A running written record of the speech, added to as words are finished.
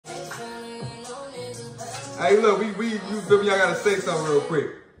Hey, look, you feel me? I gotta say something real quick.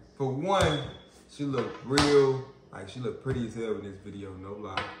 For one, she looked real, like she looked pretty as hell in this video, no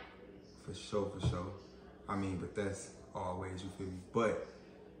lie. For sure, for sure. I mean, but that's always, you feel me? But,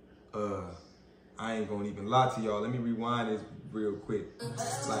 I ain't gonna even lie to y'all. Let me rewind this real quick.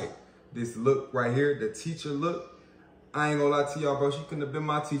 Like, this look right here, the teacher look, I ain't gonna lie to y'all, bro. She couldn't have been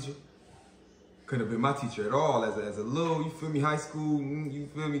my teacher. Couldn't have been my teacher at all. As a little, you feel me, high school, you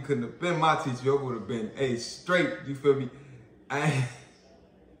feel me, couldn't have been my teacher. It would have been A straight, you feel me? I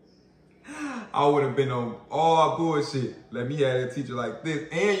would have been on all bullshit. Let me have a teacher like this.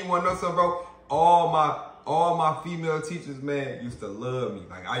 And you wanna know something, bro? All my female teachers, man, used to love me.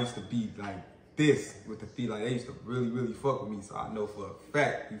 Like, I used to be like this with the feet. Like, they used to really, really fuck with me. So I know for a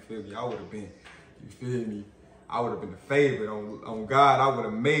fact, you feel me, I would have been, you feel me? I would have been the favorite. On God, I would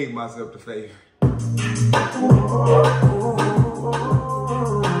have made myself the favorite.